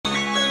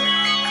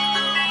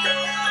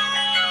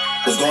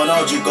What's going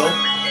on, Chico?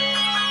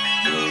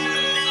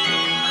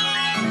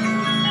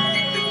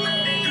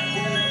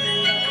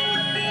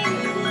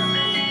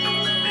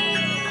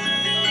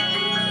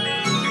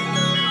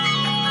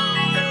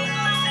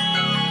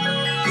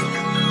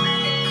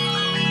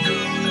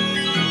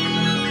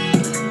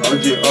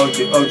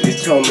 OG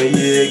told me,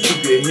 yeah,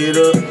 keep your head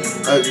up.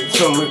 OG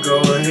told me, go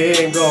ahead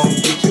and go and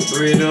get your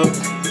bread up.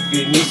 If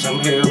you need some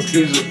help,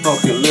 here's a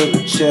fucking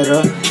little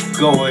cheddar.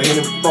 Go ahead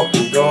and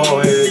fucking go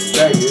ahead and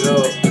stack it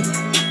up.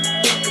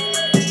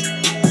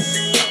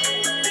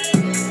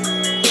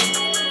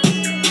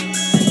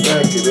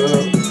 Stack it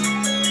up.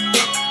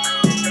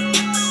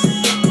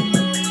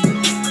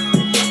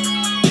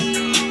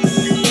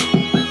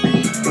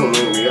 Don't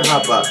make me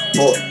hop out,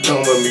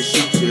 don't let me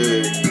shoot your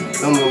head.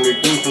 Don't let me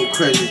do some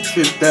crazy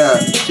tripped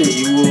out shit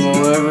you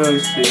won't ever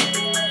see.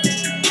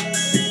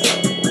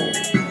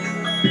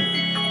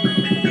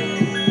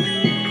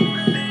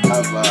 How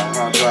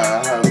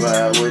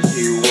about what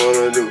you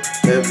wanna do?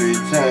 Every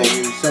time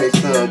you say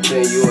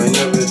something you ain't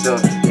never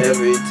done.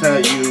 Every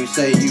time you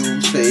say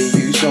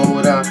you show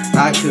it out.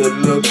 I could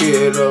look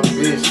it up,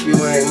 bitch. You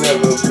ain't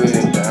never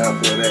been down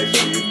for that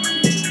shit.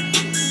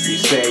 You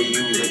say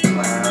you was a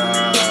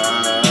clown.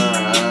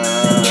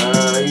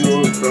 You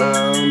a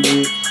clown,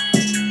 bitch.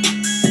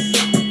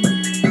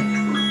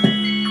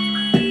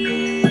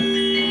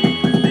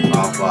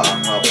 Hop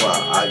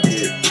out, I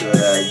get to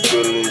that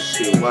drilling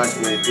shit. Watch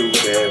me do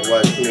that,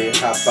 watch me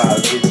hop out,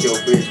 get your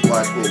bitch,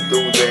 watch me do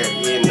that.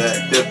 In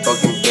that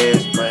fucking bed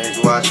springs,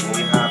 watch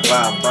me hop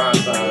out,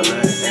 bounce on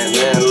that, and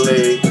then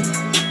lay.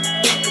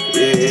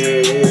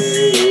 Yeah,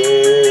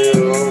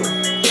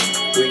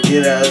 we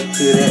get out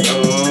to that,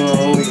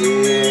 oh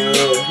yeah.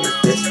 It's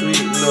that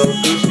sweet little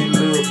fishy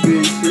little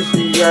bitch,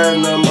 she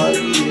riding on my,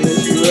 yeah,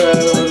 she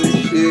riding on this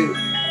shit.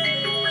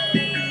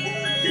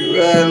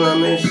 Riding on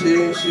that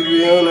shit, she be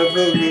on that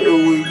fucking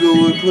we go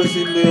with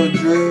pussy little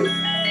dread.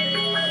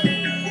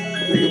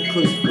 Nigga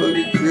pussy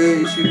fucking dread,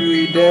 she be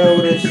down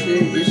with that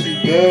shit, yeah, she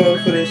down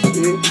for that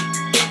shit.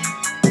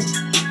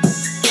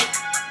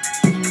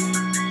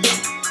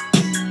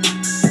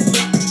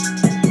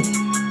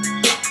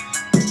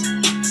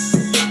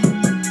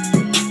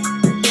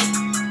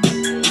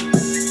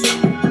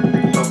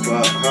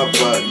 Hop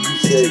out, you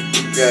say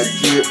you got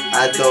drip, I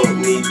don't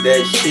need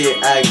that shit,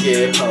 I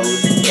get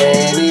hoes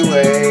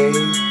anyway.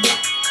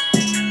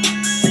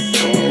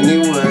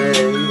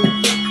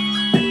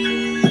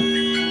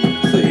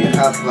 So you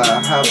hop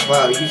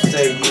out, you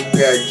say you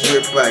got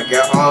drip, I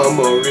got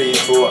armory,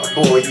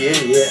 boy,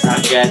 yeah, I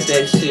got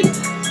that shit.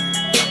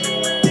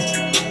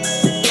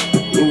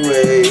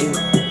 Anyway,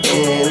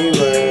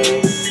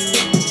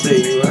 so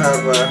you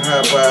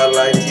hop out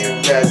like you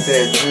got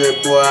that drip,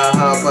 boy, I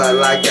hop out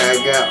like I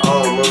got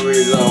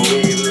armories on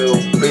me,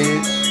 little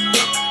bitch.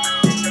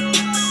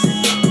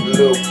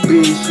 Little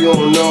bitch, you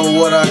don't know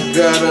what I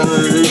got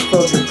under this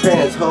fucking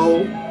pants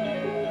hole.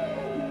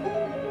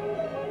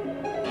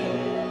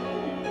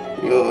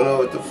 You don't know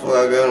what the fuck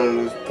I got on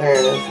these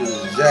pants,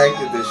 this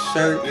jacket, this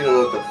shirt, you don't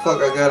know what the fuck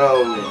I got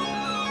on me.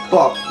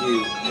 Fuck you.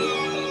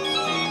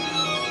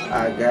 I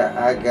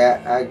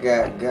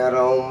got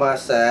on my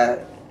side.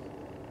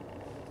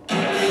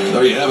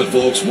 There you have it,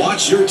 folks.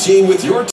 Watch your team with your